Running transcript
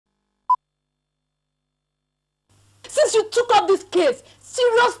Since you took up this case,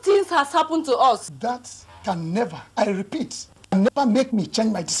 serious things has happened to us. That can never, I repeat, never make me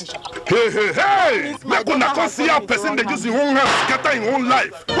change my decision. Hey! Make una come see how person they use in own hands scatter in own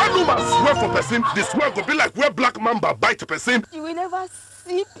life. When woman swear for person, this swear go be like where black mamba bite a person. You will never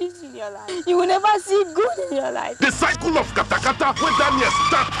see peace in your life. You will never see good in your life. The cycle of katakata when Daniel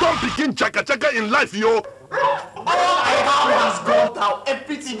start don't begin jaga in life, yo. All I have has gone down.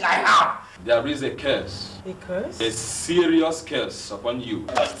 Everything I have. There is a curse. A curse? A serious curse upon you.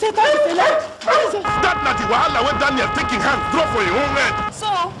 That not the wahala when Daniel taking hand throw for your own head.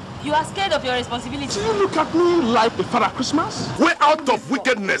 So, you are scared of your responsibility? Do you look at me like a Father Christmas? We're out of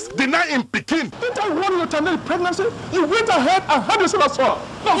wickedness. Deny him Pekin. Didn't I warn you to terminate pregnancy? You went ahead and had yourself as well.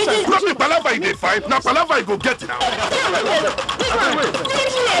 Nonsense. Not the palava you find. Now palava you go get it now.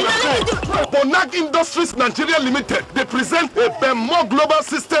 Bonag Industries Nigeria Limited. They present a Bemo Global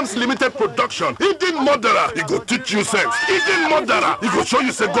Systems Limited production. Hidden Murderer. He go teach you sense. Hidden Murderer. He go show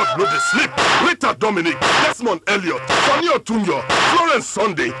you say God know the sleep. Rita Dominic. Desmond Elliott. Sonny Otunyo. Florence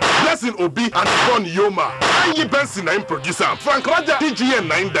Sunday. Blessing Obi and Von Yoma. Angie Benson name producer. Frank Raja DGN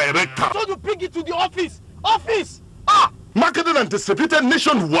 9 director. So you bring it to the office. Office! Marketed and distributed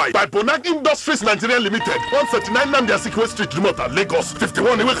nationwide by Bonag Industries Nigeria Limited. 139 Namdia Sikwe Street, Remote, Lagos.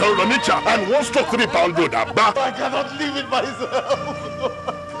 51 Iweka Road, Onitsha, and 1 stroke 3 pound road, Aba. I cannot live it myself.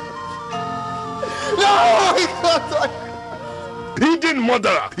 No, I can't. Hidden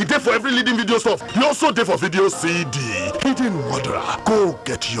Murderer. He did for every leading video stuff. He also did for video CD. Hidden Murderer. Go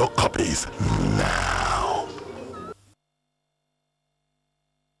get your copies now.